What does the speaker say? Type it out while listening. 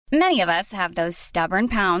Many of us have those stubborn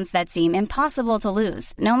pounds that seem impossible to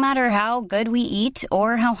lose, no matter how good we eat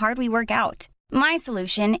or how hard we work out. My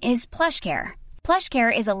solution is PlushCare.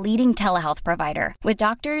 PlushCare is a leading telehealth provider with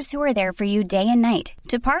doctors who are there for you day and night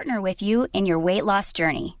to partner with you in your weight loss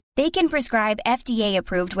journey. They can prescribe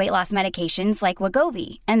FDA-approved weight loss medications like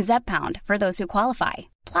Wegovy and Zepbound for those who qualify.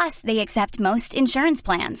 Plus, they accept most insurance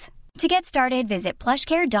plans. To get started, visit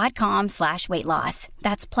plushcare.com/weightloss.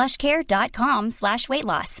 That's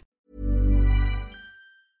plushcare.com/weightloss.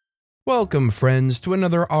 Welcome, friends, to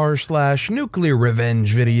another rSlash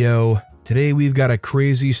NuclearRevenge video. Today we've got a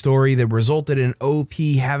crazy story that resulted in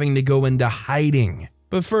OP having to go into hiding.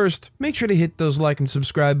 But first, make sure to hit those like and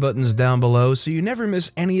subscribe buttons down below so you never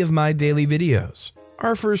miss any of my daily videos.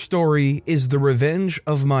 Our first story is the revenge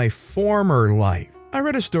of my former life. I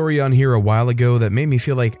read a story on here a while ago that made me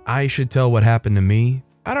feel like I should tell what happened to me.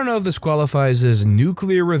 I don't know if this qualifies as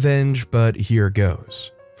nuclear revenge, but here goes.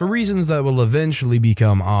 For reasons that will eventually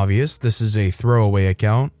become obvious, this is a throwaway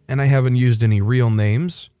account, and I haven't used any real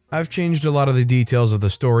names. I've changed a lot of the details of the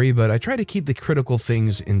story, but I try to keep the critical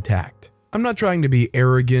things intact. I'm not trying to be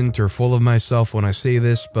arrogant or full of myself when I say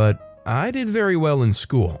this, but I did very well in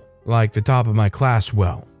school, like the top of my class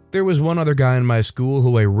well. There was one other guy in my school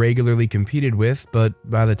who I regularly competed with, but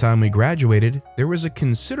by the time we graduated, there was a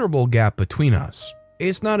considerable gap between us.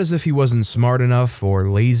 It's not as if he wasn't smart enough or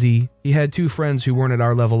lazy. He had two friends who weren't at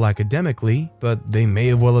our level academically, but they may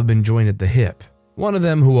have well have been joined at the hip. One of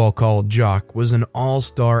them, who I'll call Jock, was an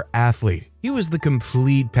all-star athlete. He was the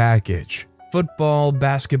complete package. Football,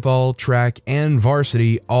 basketball, track, and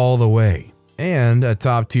varsity all the way. And a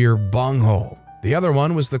top-tier bunghole. The other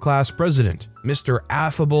one was the class president, Mr.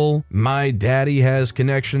 Affable. My daddy has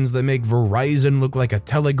connections that make Verizon look like a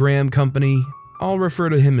telegram company. I'll refer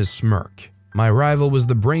to him as Smirk. My rival was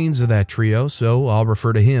the brains of that trio, so I'll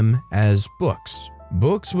refer to him as Books.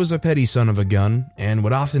 Books was a petty son of a gun and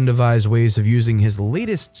would often devise ways of using his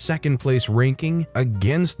latest second-place ranking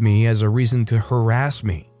against me as a reason to harass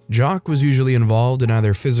me. Jock was usually involved in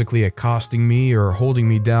either physically accosting me or holding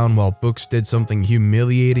me down while Books did something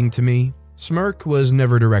humiliating to me. Smirk was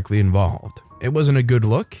never directly involved. It wasn't a good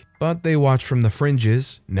look, but they watched from the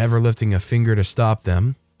fringes, never lifting a finger to stop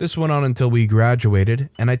them. This went on until we graduated,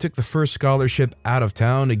 and I took the first scholarship out of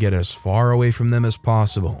town to get as far away from them as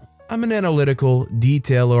possible. I'm an analytical,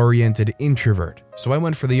 detail-oriented introvert, so I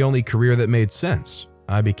went for the only career that made sense.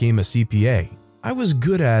 I became a CPA. I was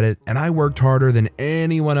good at it, and I worked harder than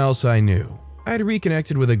anyone else I knew. I had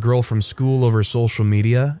reconnected with a girl from school over social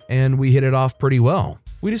media, and we hit it off pretty well.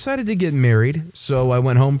 We decided to get married, so I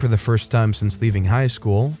went home for the first time since leaving high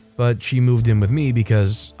school, but she moved in with me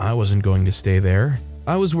because I wasn't going to stay there.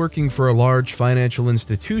 I was working for a large financial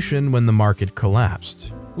institution when the market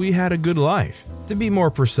collapsed. We had a good life. To be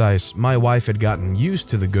more precise, my wife had gotten used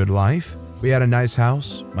to the good life. We had a nice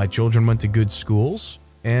house, my children went to good schools,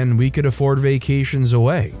 and we could afford vacations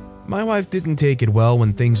away. My wife didn't take it well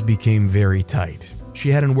when things became very tight.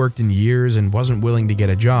 She hadn't worked in years and wasn't willing to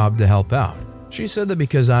get a job to help out. She said that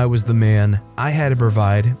because I was the man, I had to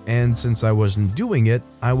provide, and since I wasn't doing it,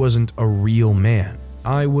 I wasn't a real man.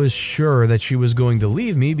 I was sure that she was going to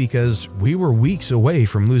leave me because we were weeks away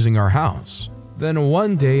from losing our house. Then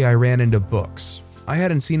one day I ran into Books. I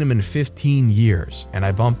hadn't seen him in 15 years, and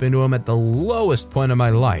I bumped into him at the lowest point of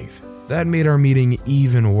my life. That made our meeting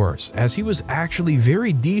even worse, as he was actually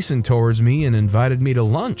very decent towards me and invited me to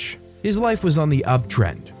lunch. His life was on the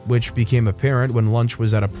uptrend, which became apparent when lunch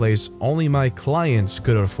was at a place only my clients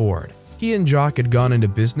could afford. He and Jock had gone into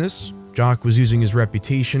business. Jock was using his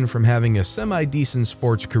reputation from having a semi-decent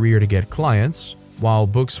sports career to get clients, while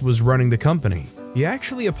Books was running the company. He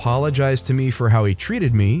actually apologized to me for how he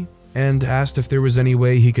treated me and asked if there was any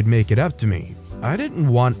way he could make it up to me. I didn't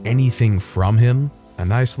want anything from him. A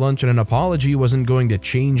nice lunch and an apology wasn't going to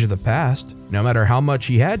change the past, no matter how much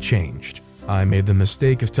he had changed. I made the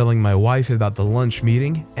mistake of telling my wife about the lunch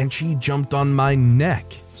meeting, and she jumped on my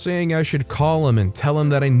neck, saying I should call him and tell him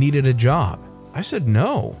that I needed a job. I said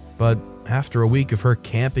no, but after a week of her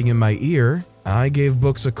camping in my ear, I gave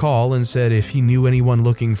Books a call and said if he knew anyone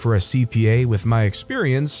looking for a CPA with my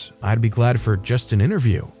experience, I'd be glad for just an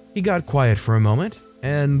interview. He got quiet for a moment,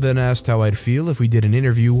 and then asked how I'd feel if we did an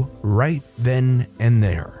interview right then and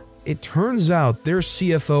there. It turns out their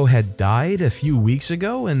CFO had died a few weeks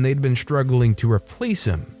ago and they'd been struggling to replace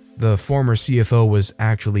him. The former CFO was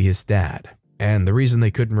actually his dad, and the reason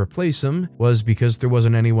they couldn't replace him was because there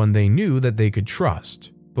wasn't anyone they knew that they could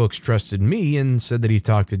trust. Books trusted me and said that he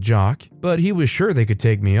talked to Jock, but he was sure they could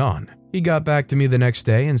take me on. He got back to me the next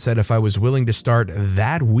day and said if I was willing to start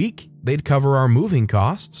that week, they'd cover our moving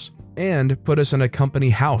costs and put us in a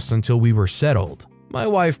company house until we were settled. My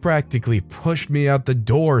wife practically pushed me out the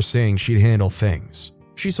door saying she'd handle things.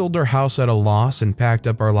 She sold our house at a loss and packed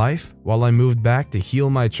up our life while I moved back to heal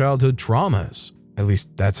my childhood traumas. At least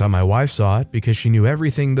that's how my wife saw it, because she knew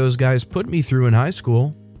everything those guys put me through in high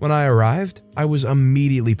school. When I arrived, I was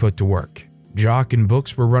immediately put to work. Jock and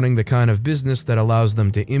Books were running the kind of business that allows them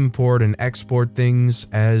to import and export things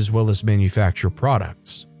as well as manufacture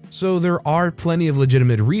products. So there are plenty of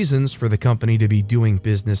legitimate reasons for the company to be doing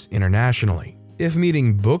business internationally. If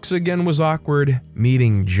meeting Books again was awkward,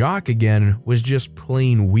 meeting Jock again was just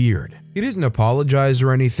plain weird. He didn't apologize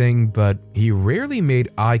or anything, but he rarely made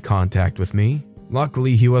eye contact with me.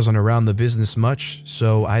 Luckily, he wasn't around the business much,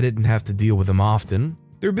 so I didn't have to deal with him often.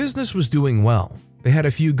 Their business was doing well. They had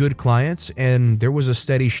a few good clients, and there was a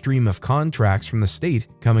steady stream of contracts from the state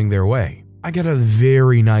coming their way. I got a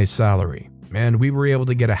very nice salary, and we were able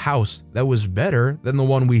to get a house that was better than the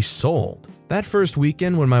one we sold. That first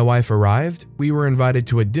weekend when my wife arrived, we were invited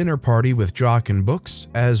to a dinner party with Jock and Books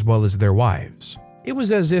as well as their wives. It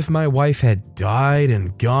was as if my wife had died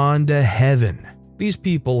and gone to heaven. These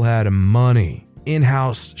people had money,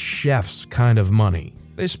 in-house chefs kind of money.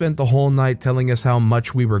 They spent the whole night telling us how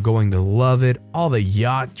much we were going to love it, all the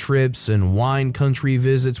yacht trips and wine country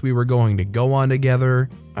visits we were going to go on together.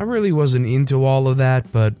 I really wasn't into all of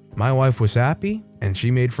that, but my wife was happy, and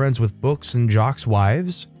she made friends with Books and Jock's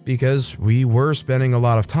wives because we were spending a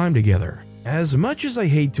lot of time together. As much as I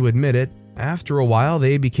hate to admit it, after a while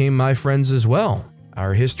they became my friends as well.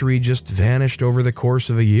 Our history just vanished over the course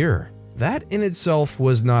of a year. That in itself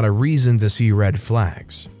was not a reason to see red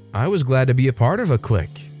flags. I was glad to be a part of a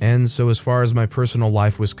clique, and so as far as my personal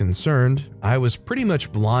life was concerned, I was pretty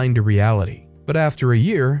much blind to reality. But after a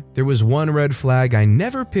year, there was one red flag I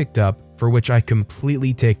never picked up, for which I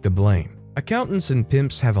completely take the blame. Accountants and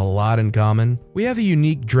pimps have a lot in common. We have a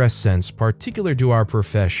unique dress sense particular to our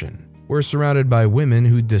profession. We're surrounded by women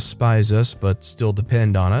who despise us but still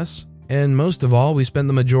depend on us. And most of all, we spend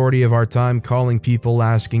the majority of our time calling people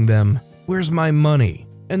asking them, "Where's my money?"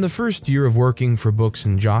 In the first year of working for Books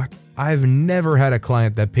and Jock, I've never had a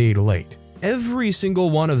client that paid late. Every single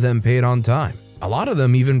one of them paid on time. A lot of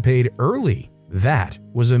them even paid early. That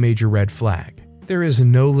was a major red flag. There is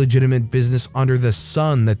no legitimate business under the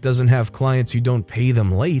sun that doesn't have clients who don't pay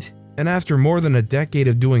them late. And after more than a decade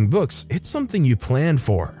of doing books, it's something you plan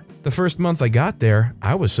for. The first month I got there,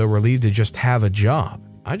 I was so relieved to just have a job.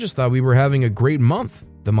 I just thought we were having a great month.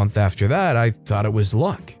 The month after that, I thought it was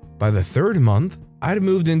luck. By the third month, I'd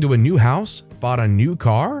moved into a new house, bought a new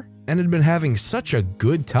car, and had been having such a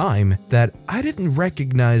good time that I didn't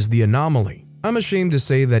recognize the anomaly. I'm ashamed to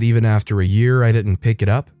say that even after a year, I didn't pick it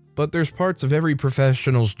up, but there's parts of every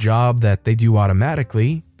professional's job that they do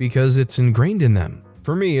automatically because it's ingrained in them.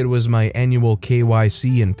 For me, it was my annual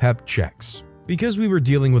KYC and PEP checks. Because we were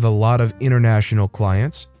dealing with a lot of international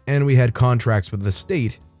clients and we had contracts with the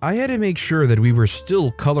state, I had to make sure that we were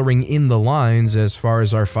still coloring in the lines as far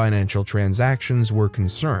as our financial transactions were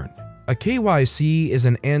concerned. A KYC is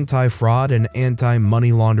an anti-fraud and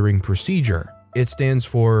anti-money laundering procedure. It stands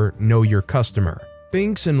for Know Your Customer.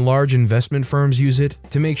 Banks and large investment firms use it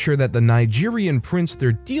to make sure that the Nigerian prince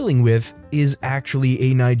they're dealing with is actually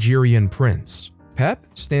a Nigerian prince. PEP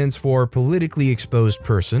stands for Politically Exposed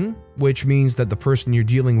Person, which means that the person you're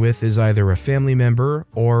dealing with is either a family member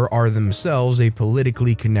or are themselves a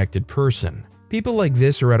politically connected person. People like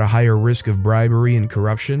this are at a higher risk of bribery and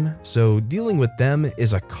corruption, so dealing with them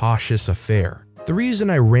is a cautious affair. The reason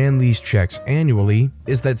I ran these checks annually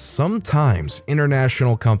is that sometimes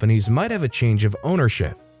international companies might have a change of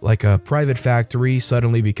ownership, like a private factory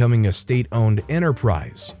suddenly becoming a state-owned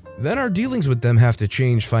enterprise. Then our dealings with them have to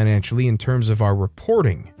change financially in terms of our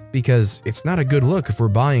reporting, because it's not a good look if we're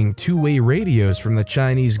buying two-way radios from the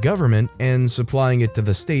Chinese government and supplying it to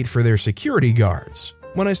the state for their security guards.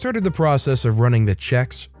 When I started the process of running the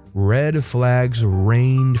checks, red flags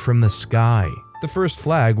rained from the sky. The first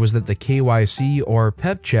flag was that the KYC or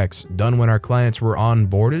PEP checks done when our clients were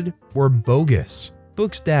onboarded were bogus.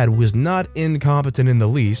 Book's dad was not incompetent in the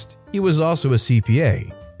least, he was also a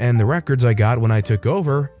CPA, and the records I got when I took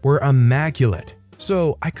over were immaculate.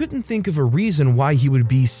 So I couldn't think of a reason why he would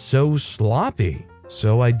be so sloppy.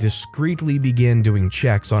 So I discreetly began doing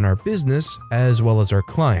checks on our business as well as our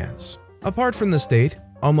clients. Apart from the state,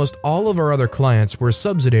 almost all of our other clients were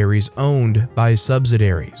subsidiaries owned by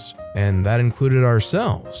subsidiaries. And that included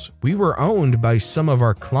ourselves. We were owned by some of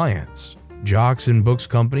our clients. Jocks and Books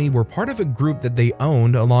Company were part of a group that they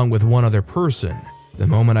owned along with one other person. The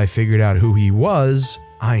moment I figured out who he was,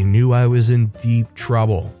 I knew I was in deep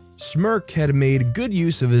trouble. Smirk had made good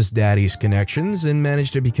use of his daddy's connections and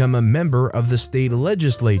managed to become a member of the state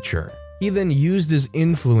legislature. He then used his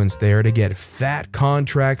influence there to get fat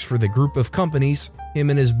contracts for the group of companies him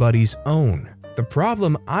and his buddies own. The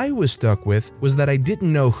problem I was stuck with was that I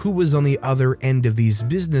didn't know who was on the other end of these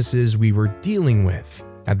businesses we were dealing with.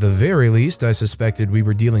 At the very least, I suspected we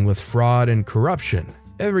were dealing with fraud and corruption.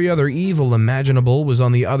 Every other evil imaginable was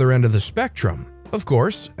on the other end of the spectrum. Of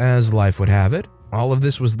course, as life would have it, all of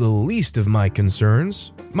this was the least of my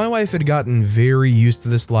concerns. My wife had gotten very used to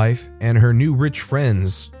this life and her new rich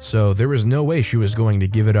friends, so there was no way she was going to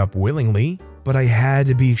give it up willingly, but I had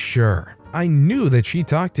to be sure. I knew that she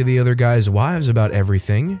talked to the other guys' wives about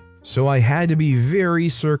everything, so I had to be very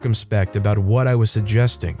circumspect about what I was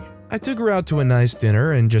suggesting. I took her out to a nice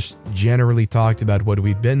dinner and just generally talked about what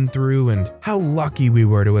we'd been through and how lucky we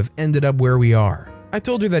were to have ended up where we are. I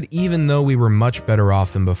told her that even though we were much better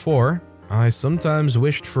off than before, I sometimes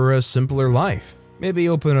wished for a simpler life. Maybe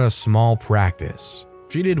open a small practice.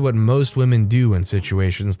 She did what most women do in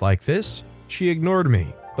situations like this. She ignored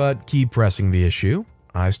me, but keep pressing the issue.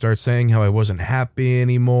 I start saying how I wasn't happy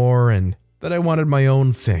anymore and that I wanted my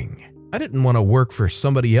own thing. I didn't want to work for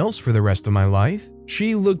somebody else for the rest of my life.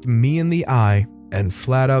 She looked me in the eye and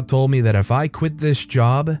flat out told me that if I quit this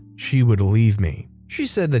job, she would leave me. She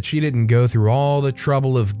said that she didn't go through all the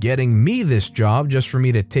trouble of getting me this job just for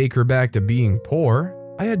me to take her back to being poor.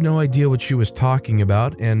 I had no idea what she was talking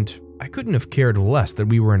about, and I couldn't have cared less that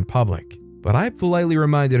we were in public. But I politely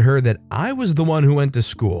reminded her that I was the one who went to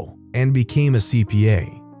school and became a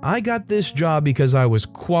CPA. I got this job because I was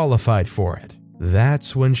qualified for it.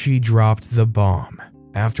 That's when she dropped the bomb.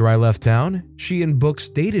 After I left town, she and Books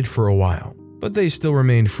dated for a while, but they still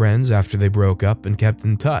remained friends after they broke up and kept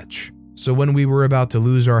in touch. So when we were about to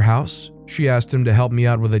lose our house, she asked him to help me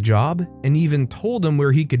out with a job and even told him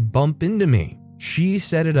where he could bump into me. She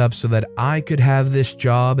set it up so that I could have this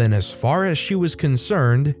job, and as far as she was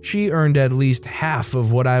concerned, she earned at least half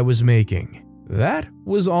of what I was making. That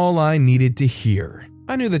was all I needed to hear.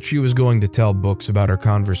 I knew that she was going to tell Books about our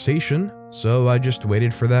conversation, so I just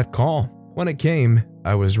waited for that call. When it came,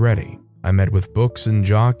 I was ready. I met with Books and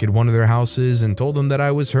Jock at one of their houses and told them that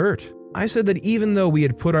I was hurt. I said that even though we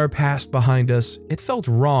had put our past behind us, it felt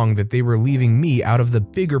wrong that they were leaving me out of the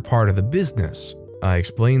bigger part of the business. I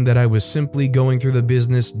explained that I was simply going through the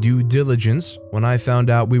business due diligence when I found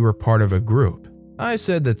out we were part of a group. I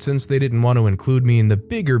said that since they didn't want to include me in the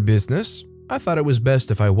bigger business, I thought it was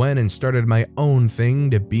best if I went and started my own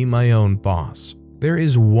thing to be my own boss. There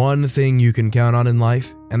is one thing you can count on in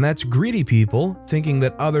life, and that's greedy people thinking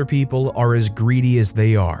that other people are as greedy as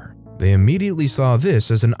they are. They immediately saw this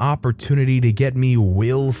as an opportunity to get me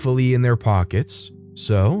willfully in their pockets,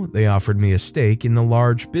 so they offered me a stake in the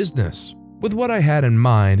large business. With what I had in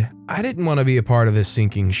mind, I didn't want to be a part of this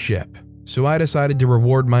sinking ship, so I decided to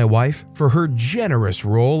reward my wife for her generous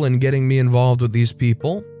role in getting me involved with these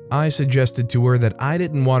people. I suggested to her that I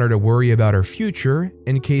didn't want her to worry about her future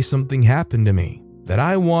in case something happened to me, that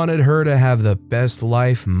I wanted her to have the best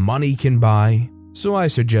life money can buy, so I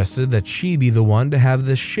suggested that she be the one to have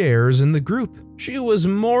the shares in the group. She was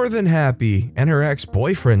more than happy, and her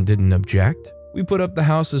ex-boyfriend didn't object. We put up the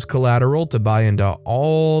house as collateral to buy into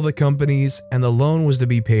all the companies, and the loan was to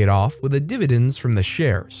be paid off with the dividends from the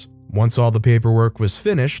shares. Once all the paperwork was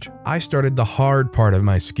finished, I started the hard part of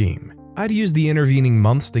my scheme. I'd used the intervening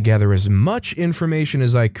months to gather as much information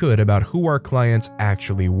as I could about who our clients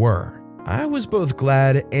actually were. I was both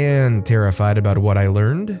glad and terrified about what I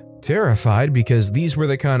learned. Terrified because these were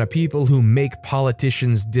the kind of people who make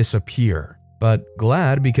politicians disappear, but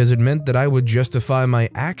glad because it meant that I would justify my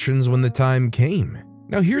actions when the time came.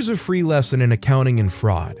 Now here's a free lesson in accounting and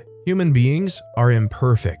fraud. Human beings are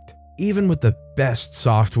imperfect. Even with the best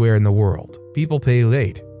software in the world, people pay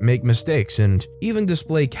late, make mistakes, and even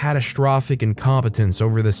display catastrophic incompetence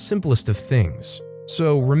over the simplest of things.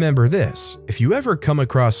 So remember this, if you ever come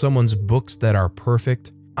across someone's books that are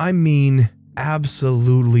perfect, I mean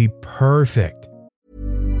absolutely perfect.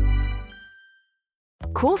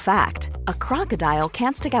 Cool fact, a crocodile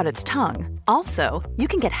can't stick out its tongue. Also, you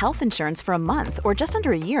can get health insurance for a month or just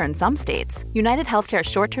under a year in some states. United Healthcare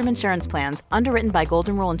short-term insurance plans, underwritten by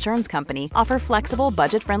Golden Rule Insurance Company, offer flexible,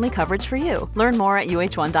 budget-friendly coverage for you. Learn more at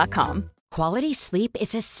uh1.com. Quality sleep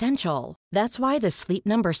is essential. That's why the Sleep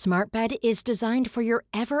Number Smart Bed is designed for your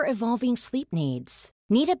ever-evolving sleep needs.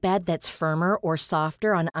 Need a bed that's firmer or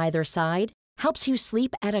softer on either side? Helps you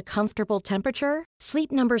sleep at a comfortable temperature?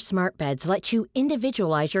 Sleep Number Smart Beds let you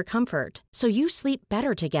individualize your comfort so you sleep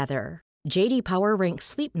better together. JD Power ranks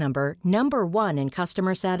Sleep Number number 1 in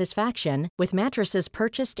customer satisfaction with mattresses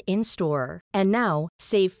purchased in-store. And now,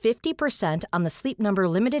 save 50% on the Sleep Number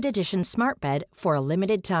Limited Edition Smart Bed for a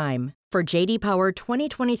limited time. For JD Power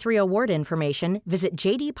 2023 award information, visit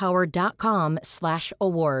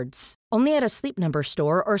jdpower.com/awards. Only at a Sleep Number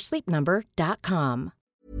store or sleepnumber.com.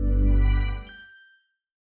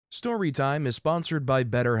 Storytime is sponsored by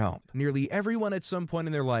BetterHelp. Nearly everyone at some point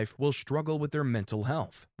in their life will struggle with their mental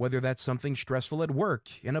health, whether that's something stressful at work,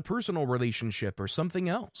 in a personal relationship, or something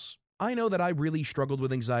else. I know that I really struggled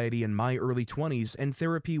with anxiety in my early 20s, and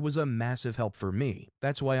therapy was a massive help for me.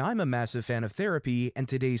 That's why I'm a massive fan of therapy and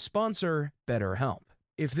today's sponsor, BetterHelp.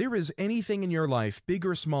 If there is anything in your life, big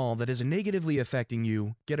or small, that is negatively affecting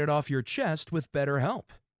you, get it off your chest with BetterHelp.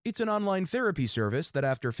 It's an online therapy service that,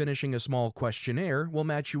 after finishing a small questionnaire, will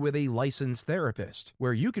match you with a licensed therapist,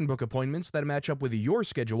 where you can book appointments that match up with your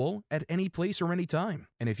schedule at any place or any time.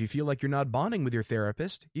 And if you feel like you're not bonding with your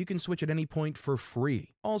therapist, you can switch at any point for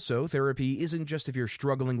free. Also, therapy isn't just if you're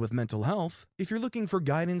struggling with mental health. If you're looking for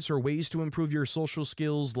guidance or ways to improve your social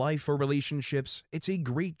skills, life, or relationships, it's a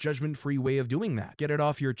great judgment-free way of doing that. Get it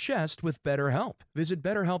off your chest with BetterHelp. Visit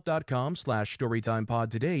BetterHelp.com/StorytimePod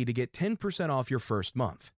today to get 10% off your first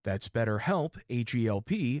month. That's BetterHelp,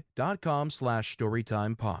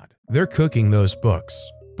 HELP.com/StorytimePod. They're cooking those books.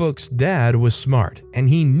 Book's dad was smart, and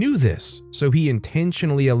he knew this, so he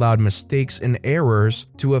intentionally allowed mistakes and errors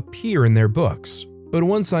to appear in their books. But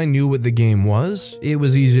once I knew what the game was, it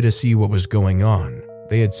was easy to see what was going on.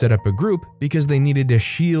 They had set up a group because they needed to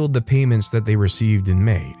shield the payments that they received and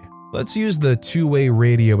made. Let's use the two-way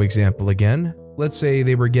radio example again. Let's say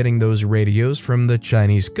they were getting those radios from the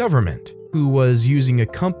Chinese government, who was using a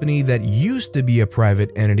company that used to be a private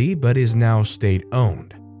entity but is now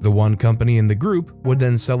state-owned. The one company in the group would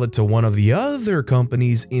then sell it to one of the other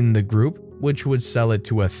companies in the group, which would sell it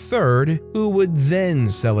to a third, who would then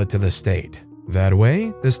sell it to the state. That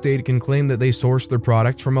way, the state can claim that they sourced their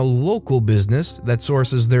product from a local business that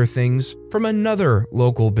sources their things from another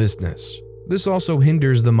local business. This also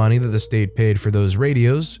hinders the money that the state paid for those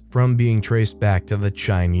radios from being traced back to the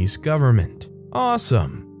Chinese government.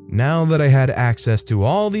 Awesome! Now that I had access to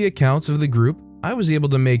all the accounts of the group, I was able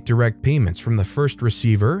to make direct payments from the first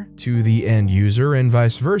receiver to the end user and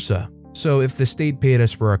vice versa. So if the state paid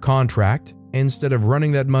us for a contract, instead of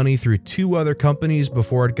running that money through two other companies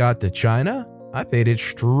before it got to China, I paid it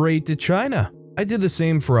straight to China. I did the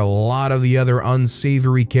same for a lot of the other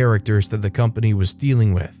unsavory characters that the company was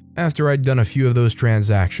dealing with. After I'd done a few of those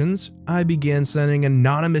transactions, I began sending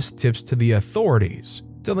anonymous tips to the authorities,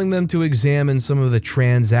 telling them to examine some of the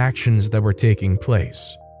transactions that were taking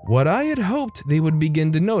place. What I had hoped they would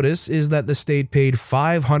begin to notice is that the state paid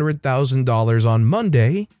 $500,000 on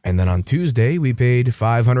Monday, and then on Tuesday we paid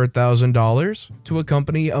 $500,000 to a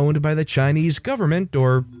company owned by the Chinese government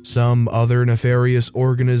or some other nefarious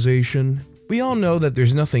organization. We all know that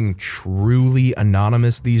there's nothing truly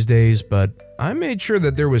anonymous these days, but I made sure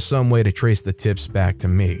that there was some way to trace the tips back to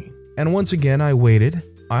me. And once again I waited.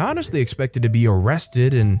 I honestly expected to be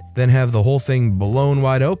arrested and then have the whole thing blown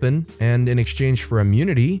wide open, and in exchange for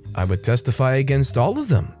immunity, I would testify against all of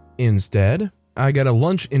them. Instead, I got a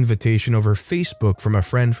lunch invitation over Facebook from a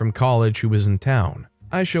friend from college who was in town.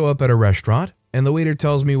 I show up at a restaurant, and the waiter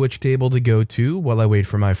tells me which table to go to while I wait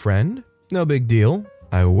for my friend. No big deal.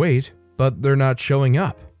 I wait, but they're not showing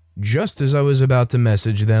up. Just as I was about to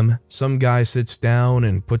message them, some guy sits down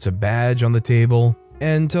and puts a badge on the table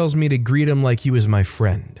and tells me to greet him like he was my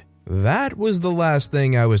friend. That was the last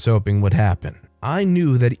thing I was hoping would happen. I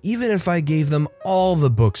knew that even if I gave them all the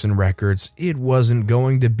books and records, it wasn't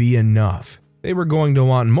going to be enough. They were going to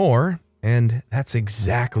want more, and that's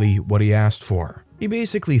exactly what he asked for. He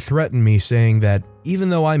basically threatened me, saying that even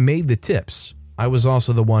though I made the tips, I was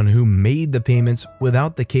also the one who made the payments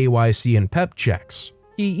without the KYC and PEP checks.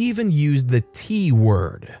 He even used the T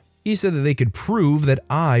word. He said that they could prove that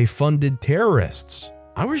I funded terrorists.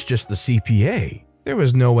 I was just the CPA. There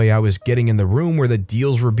was no way I was getting in the room where the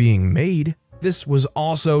deals were being made. This was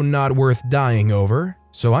also not worth dying over,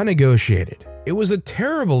 so I negotiated. It was a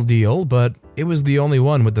terrible deal, but it was the only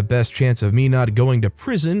one with the best chance of me not going to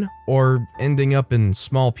prison or ending up in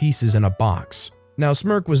small pieces in a box. Now,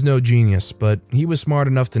 Smirk was no genius, but he was smart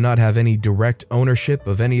enough to not have any direct ownership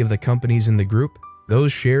of any of the companies in the group.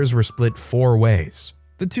 Those shares were split 4 ways.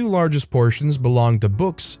 The 2 largest portions belonged to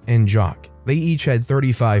Books and Jock. They each had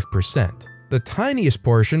 35%. The tiniest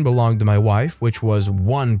portion belonged to my wife, which was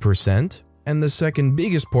 1%, and the second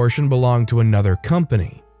biggest portion belonged to another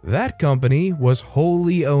company. That company was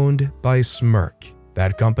wholly owned by Smirk.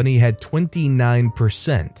 That company had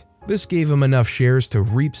 29%. This gave him enough shares to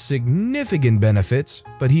reap significant benefits,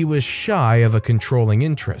 but he was shy of a controlling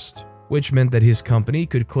interest, which meant that his company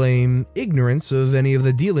could claim ignorance of any of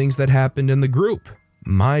the dealings that happened in the group.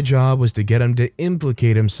 My job was to get him to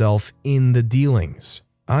implicate himself in the dealings.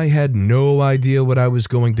 I had no idea what I was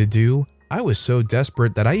going to do. I was so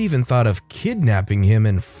desperate that I even thought of kidnapping him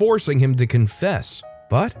and forcing him to confess.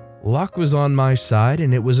 But luck was on my side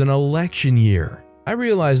and it was an election year. I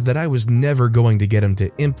realized that I was never going to get him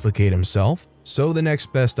to implicate himself, so the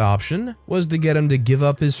next best option was to get him to give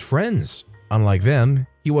up his friends. Unlike them,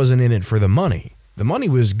 he wasn't in it for the money. The money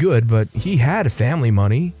was good, but he had family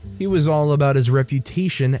money. He was all about his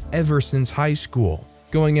reputation ever since high school.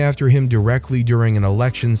 Going after him directly during an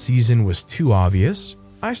election season was too obvious.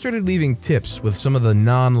 I started leaving tips with some of the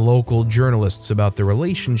non-local journalists about the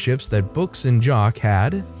relationships that Books and Jock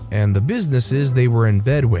had and the businesses they were in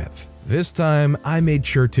bed with. This time, I made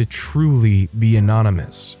sure to truly be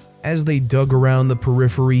anonymous. As they dug around the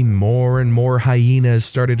periphery, more and more hyenas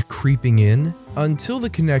started creeping in until the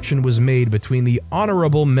connection was made between the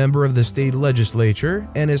honorable member of the state legislature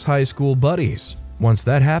and his high school buddies. Once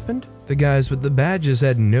that happened, the guys with the badges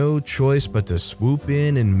had no choice but to swoop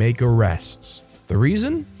in and make arrests. The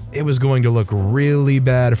reason? It was going to look really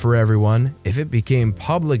bad for everyone if it became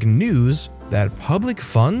public news that public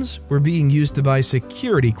funds were being used to buy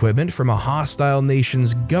security equipment from a hostile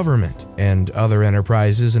nation's government and other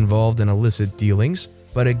enterprises involved in illicit dealings.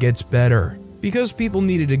 But it gets better. Because people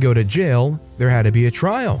needed to go to jail, there had to be a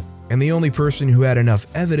trial. And the only person who had enough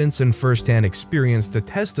evidence and first-hand experience to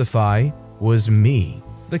testify was me.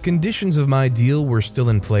 The conditions of my deal were still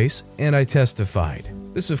in place, and I testified.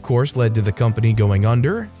 This, of course, led to the company going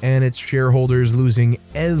under and its shareholders losing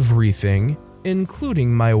everything,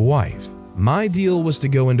 including my wife. My deal was to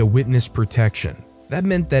go into witness protection. That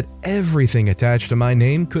meant that everything attached to my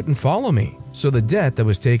name couldn't follow me. So the debt that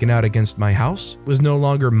was taken out against my house was no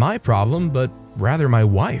longer my problem, but rather my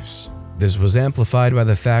wife's. This was amplified by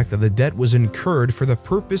the fact that the debt was incurred for the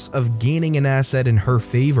purpose of gaining an asset in her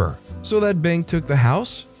favor. So that bank took the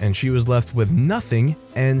house, and she was left with nothing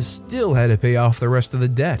and still had to pay off the rest of the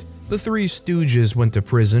debt. The three stooges went to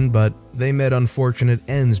prison, but they met unfortunate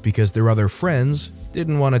ends because their other friends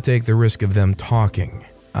didn't want to take the risk of them talking.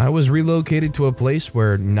 I was relocated to a place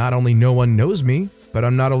where not only no one knows me, but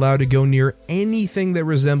I'm not allowed to go near anything that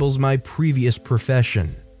resembles my previous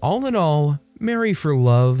profession. All in all, marry for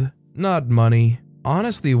love, not money.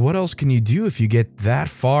 Honestly, what else can you do if you get that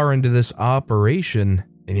far into this operation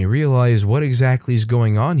and you realize what exactly is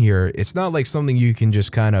going on here? It's not like something you can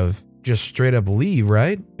just straight up leave,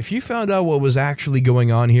 right? If you found out what was actually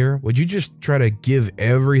going on here, would you just try to give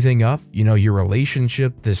everything up? Your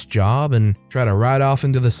relationship, this job, and try to ride off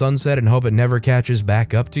into the sunset and hope it never catches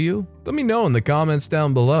back up to you? Let me know in the comments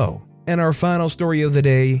down below. And our final story of the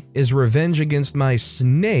day is revenge against my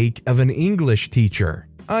snake of an English teacher.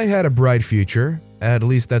 I had a bright future, at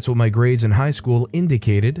least that's what my grades in high school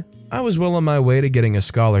indicated. I was well on my way to getting a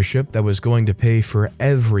scholarship that was going to pay for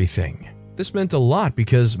everything. This meant a lot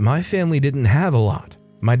because my family didn't have a lot.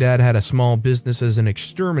 My dad had a small business as an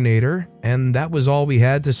exterminator, and that was all we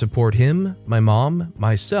had to support him, my mom,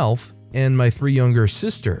 myself, and my 3 younger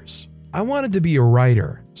sisters. I wanted to be a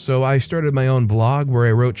writer, so I started my own blog where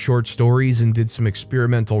I wrote short stories and did some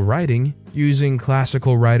experimental writing, using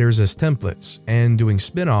classical writers as templates and doing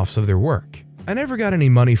spin-offs of their work. I never got any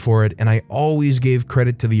money for it, and I always gave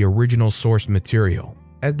credit to the original source material.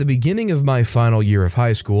 At the beginning of my final year of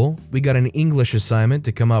high school, we got an English assignment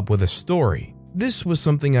to come up with a story. This was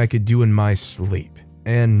something I could do in my sleep,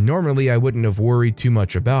 and normally I wouldn't have worried too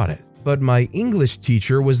much about it. But my English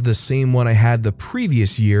teacher was the same one I had the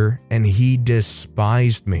previous year, and he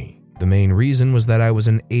despised me. The main reason was that I was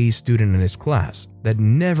an A student in his class that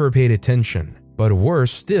never paid attention. But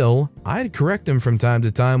worse still, I'd correct him from time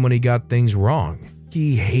to time when he got things wrong.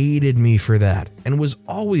 He hated me for that and was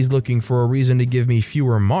always looking for a reason to give me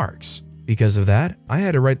fewer marks. Because of that, I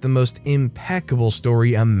had to write the most impeccable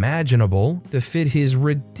story imaginable to fit his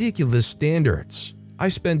ridiculous standards. I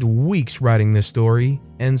spent weeks writing this story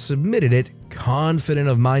and submitted it confident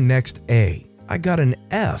of my next A. I got an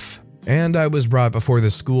F, and I was brought before the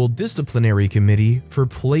school disciplinary committee for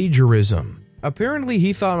plagiarism. Apparently,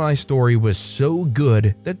 he thought my story was so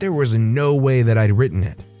good that there was no way that I'd written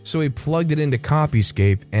it. So he plugged it into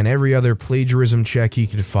Copyscape and every other plagiarism check he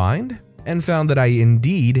could find, and found that I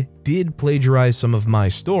indeed did plagiarize some of my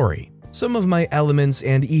story. Some of my elements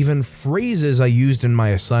and even phrases I used in my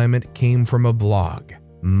assignment came from a blog.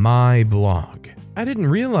 My blog. I didn't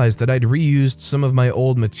realize that I'd reused some of my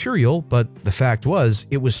old material, but the fact was,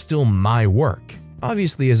 it was still my work.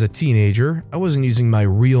 Obviously, as a teenager, I wasn't using my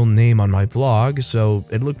real name on my blog, so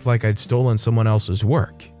it looked like I'd stolen someone else's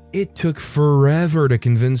work. It took forever to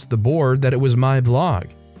convince the board that it was my blog.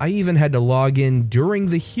 I even had to log in during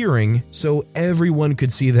the hearing so everyone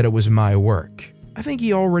could see that it was my work. I think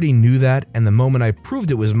he already knew that, and the moment I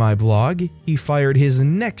proved it was my blog, he fired his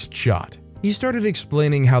next shot. He started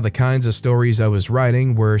explaining how the kinds of stories I was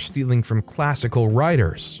writing were stealing from classical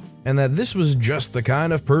writers, and that this was just the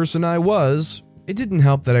kind of person I was. It didn't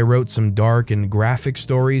help that I wrote some dark and graphic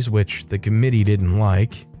stories which the committee didn't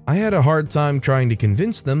like. I had a hard time trying to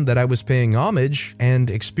convince them that I was paying homage and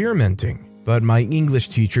experimenting, but my English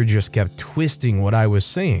teacher just kept twisting what I was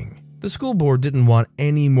saying. The school board didn't want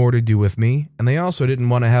any more to do with me, and they also didn't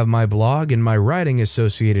want to have my blog and my writing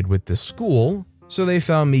associated with the school, so they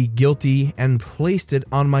found me guilty and placed it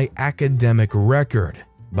on my academic record.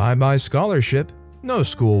 Bye-bye scholarship. No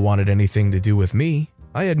school wanted anything to do with me.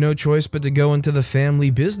 I had no choice but to go into the family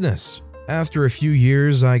business. After a few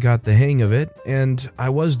years, I got the hang of it, and I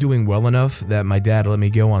was doing well enough that my dad let me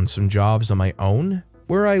go on some jobs on my own.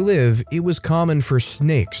 Where I live, it was common for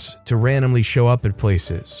snakes to randomly show up at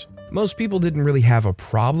places. Most people didn't really have a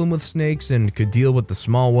problem with snakes and could deal with the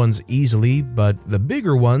small ones easily, but the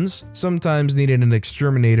bigger ones sometimes needed an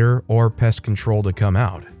exterminator or pest control to come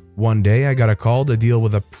out. One day, I got a call to deal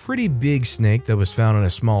with a pretty big snake that was found in a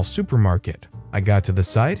small supermarket. I got to the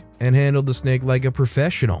site and handled the snake like a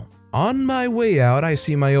professional. On my way out, I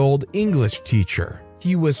see my old English teacher.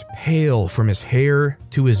 He was pale from his hair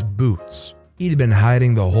to his boots. He'd been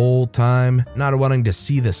hiding the whole time, not wanting to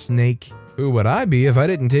see the snake. Who would I be if I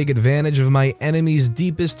didn't take advantage of my enemy's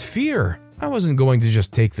deepest fear? I wasn't going to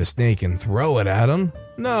just take the snake and throw it at him.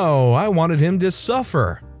 No, I wanted him to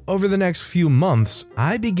suffer. Over the next few months,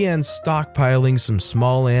 I began stockpiling some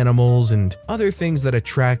small animals and other things that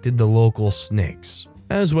attracted the local snakes,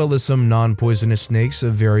 as well as some non-poisonous snakes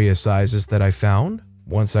of various sizes that I found.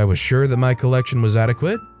 Once I was sure that my collection was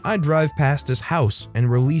adequate, I'd drive past his house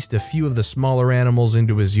and released a few of the smaller animals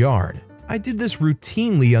into his yard. I did this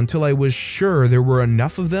routinely until I was sure there were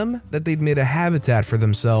enough of them that they'd made a habitat for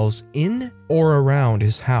themselves in or around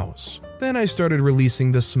his house. Then I started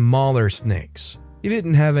releasing the smaller snakes. He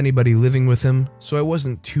didn't have anybody living with him, so I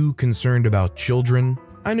wasn't too concerned about children.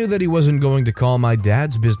 I knew that he wasn't going to call my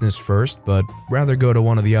dad's business first, but rather go to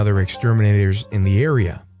one of the other exterminators in the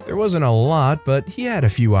area. There wasn't a lot, but he had a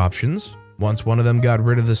few options. Once one of them got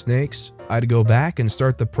rid of the snakes, I'd go back and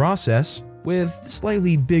start the process with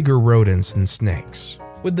slightly bigger rodents and snakes.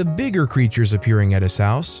 With the bigger creatures appearing at his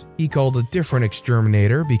house, he called a different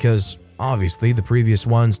exterminator because obviously the previous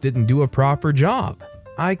ones didn't do a proper job.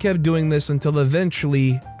 I kept doing this until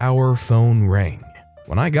eventually our phone rang.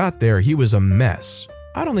 When I got there, he was a mess.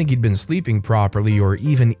 I don't think he'd been sleeping properly or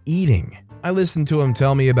even eating. I listened to him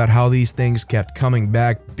tell me about how these things kept coming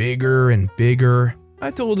back bigger and bigger.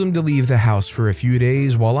 I told him to leave the house for a few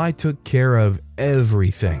days while I took care of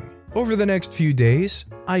everything. Over the next few days,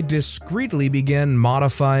 I discreetly began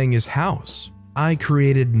modifying his house. I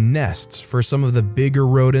created nests for some of the bigger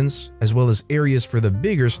rodents, as well as areas for the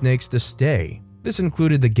bigger snakes to stay. This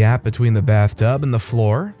included the gap between the bathtub and the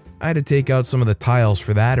floor. I had to take out some of the tiles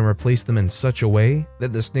for that and replace them in such a way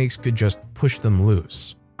that the snakes could just push them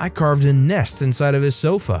loose. I carved a nest inside of his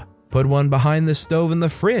sofa, put one behind the stove in the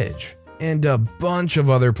fridge, and a bunch of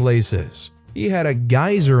other places. He had a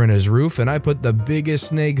geyser in his roof, and I put the biggest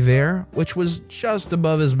snake there, which was just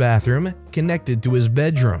above his bathroom, connected to his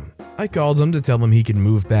bedroom. I called him to tell him he could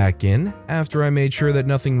move back in after I made sure that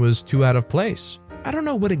nothing was too out of place. I don't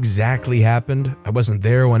know what exactly happened. I wasn't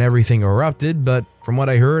there when everything erupted, but from what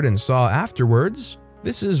I heard and saw afterwards,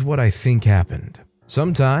 this is what I think happened.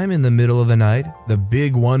 Sometime in the middle of the night, the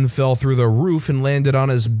big one fell through the roof and landed on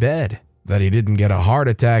his bed. That he didn't get a heart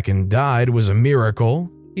attack and died was a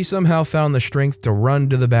miracle. He somehow found the strength to run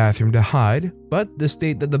to the bathroom to hide, but the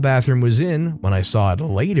state that the bathroom was in, when I saw it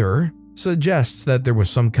later, suggests that there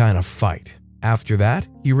was some kind of fight. After that,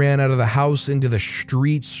 he ran out of the house into the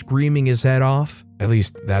street screaming his head off. At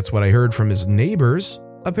least that's what I heard from his neighbors.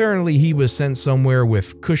 Apparently he was sent somewhere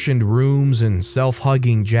with cushioned rooms and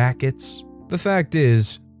self-hugging jackets. The fact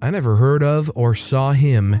is, I never heard of or saw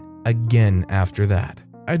him again after that.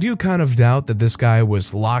 I do kind of doubt that this guy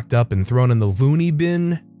was locked up and thrown in the loony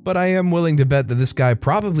bin, but I am willing to bet that this guy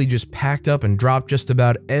probably just packed up and dropped just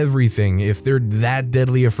about everything if they're that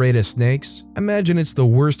deadly afraid of snakes. Imagine it's the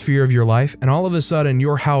worst fear of your life, and all of a sudden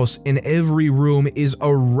your house in every room is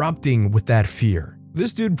erupting with that fear.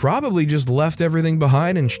 This dude probably just left everything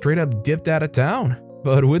behind and straight up dipped out of town.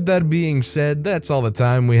 But with that being said, that's all the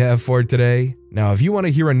time we have for today. Now, if you want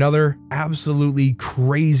to hear another absolutely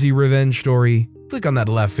crazy revenge story, click on that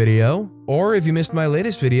left video. Or if you missed my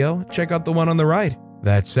latest video, check out the one on the right.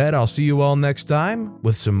 That said, I'll see you all next time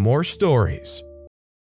with some more stories.